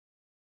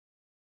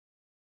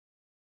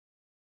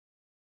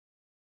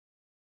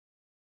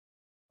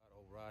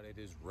right,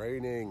 it is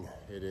raining.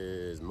 It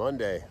is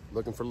Monday.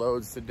 Looking for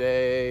loads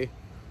today.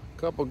 A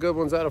couple good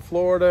ones out of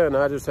Florida, and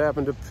I just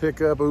happened to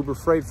pick up Uber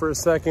Freight for a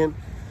second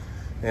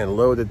and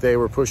load that they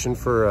were pushing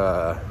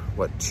for,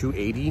 what,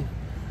 280?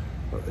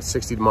 A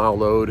 60-mile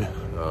load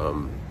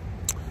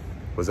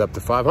was up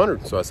to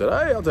 500. So I said,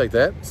 hey, I'll take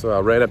that. So I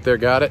ran up there,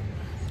 got it,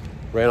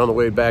 ran on the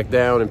way back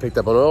down and picked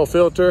up an oil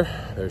filter.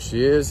 There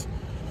she is.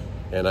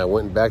 And I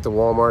went back to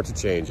Walmart to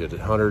change it.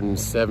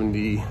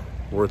 170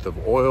 worth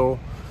of oil.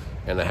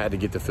 And I had to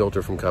get the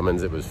filter from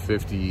Cummins. It was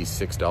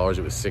 $56.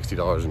 It was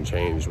 $60 and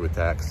change with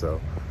tax. So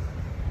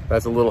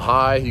that's a little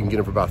high. You can get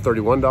them for about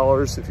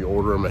 $31 if you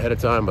order them ahead of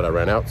time, but I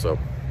ran out, so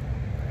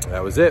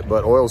that was it.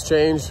 But oil's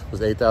changed. It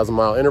was 8,000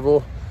 mile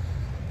interval.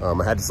 I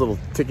had this little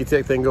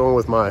ticky-tick thing going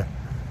with my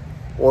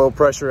oil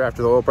pressure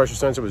after the oil pressure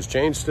sensor was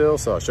changed still,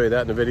 so I'll show you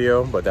that in the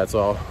video, but that's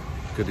all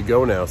good to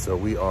go now. So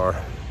we are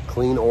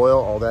clean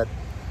oil, all that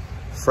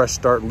fresh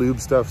start lube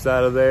stuff's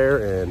out of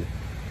there, and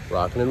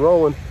rocking and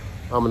rolling.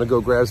 I'm gonna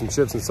go grab some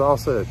chips and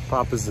salsa at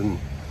Papa's and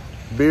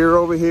beer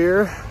over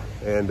here,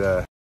 and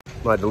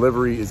my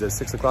delivery is at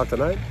 6 o'clock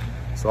tonight,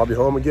 so I'll be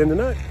home again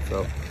tonight.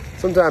 So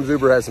sometimes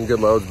Uber has some good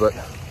loads, but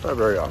not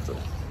very often.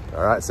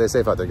 All right, stay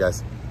safe out there,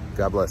 guys.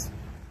 God bless.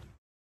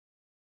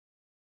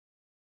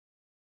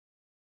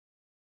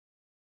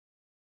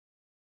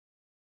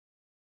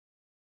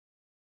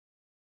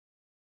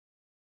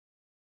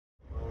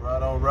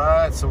 All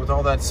right, so with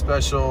all that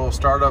special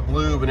startup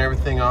lube and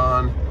everything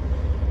on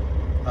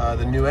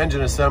the new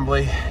engine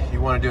assembly,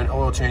 you want to do an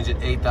oil change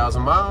at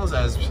 8,000 miles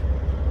as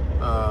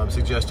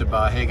suggested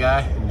by Hey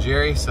Guy and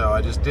Jerry. So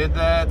I just did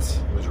that.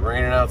 It was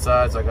raining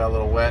outside, so I got a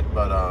little wet,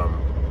 but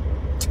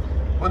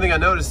one thing I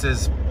noticed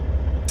is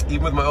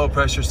even with my oil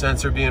pressure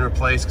sensor being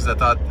replaced, because I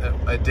thought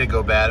it did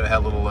go bad, it had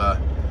a little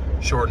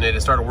shorten it.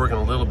 It started working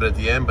a little bit at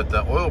the end, but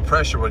the oil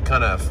pressure would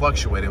kind of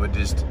fluctuate. It would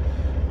just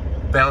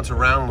bounce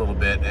around a little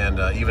bit, and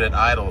even at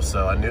idle.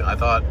 So I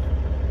thought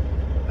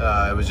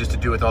it was just to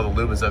do with all the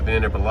lube and stuff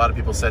in there, but a lot of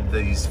people said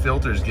these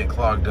filters get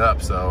clogged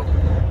up. So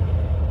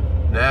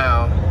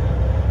now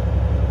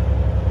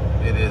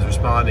it is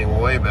responding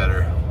way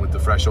better with the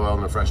fresh oil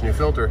and the fresh new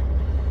filter.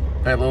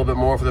 Paid a little bit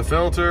more for the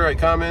filter at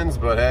Cummins,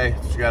 but hey,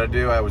 that's what you got to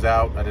do. I was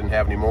out, I didn't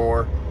have any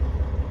more.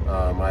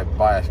 I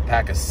buy a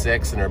pack of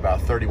 6 and they're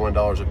about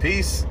 $31 a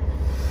piece.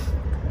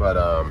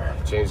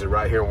 But changed it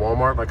right here in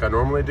Walmart like I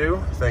normally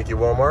do. Thank you,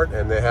 Walmart.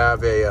 And they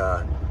have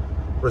a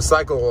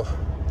recycle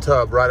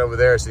tub right over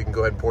there, so you can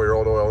go ahead and pour your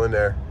old oil in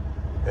there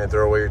and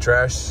throw away your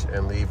trash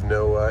and leave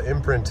no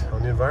imprint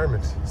on the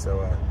environment.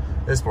 So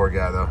this poor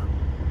guy though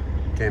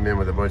came in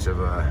with a bunch of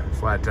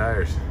flat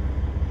tires.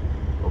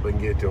 Hope I can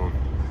get to him.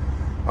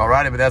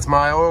 Alrighty, but that's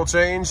my oil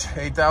change,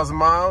 8,000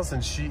 miles,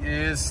 and she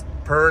is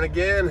purring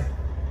again.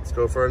 Let's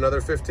go for another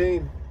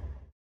 15.